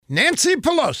Nancy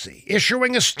Pelosi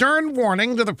issuing a stern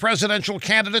warning to the presidential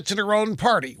candidates in her own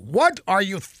party. What are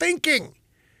you thinking?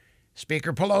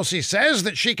 Speaker Pelosi says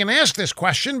that she can ask this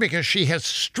question because she has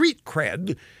street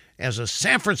cred as a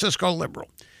San Francisco liberal.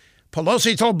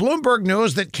 Pelosi told Bloomberg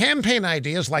News that campaign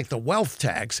ideas like the wealth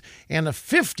tax and a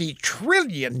 $50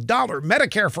 trillion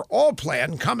Medicare for All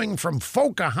plan coming from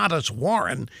Pocahontas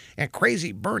Warren and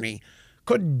Crazy Bernie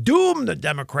could doom the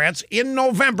Democrats in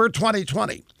November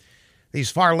 2020. These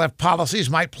far-left policies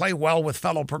might play well with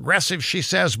fellow progressives, she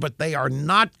says, but they are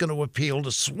not going to appeal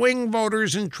to swing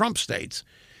voters in Trump states.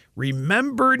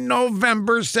 Remember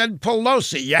November, said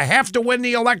Pelosi. You have to win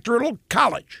the Electoral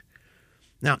College.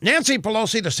 Now, Nancy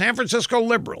Pelosi, the San Francisco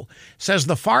liberal, says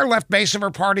the far-left base of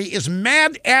her party is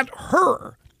mad at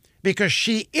her because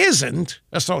she isn't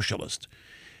a socialist.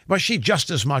 But she's just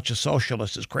as much a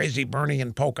socialist as Crazy Bernie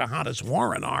and Pocahontas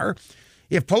Warren are.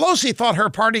 If Pelosi thought her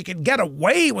party could get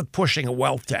away with pushing a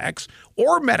wealth tax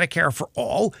or Medicare for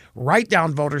all right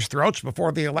down voters' throats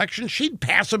before the election, she'd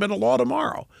pass them into law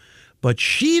tomorrow. But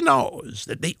she knows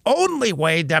that the only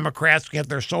way Democrats get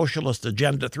their socialist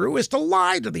agenda through is to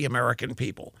lie to the American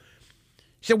people.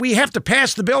 She said, we have to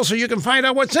pass the bill so you can find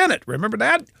out what's in it. Remember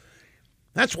that?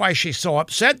 That's why she's so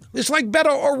upset. It's like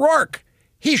Beto O'Rourke.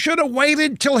 He should have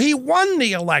waited till he won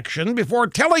the election before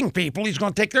telling people he's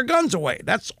going to take their guns away.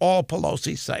 That's all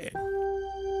Pelosi's saying.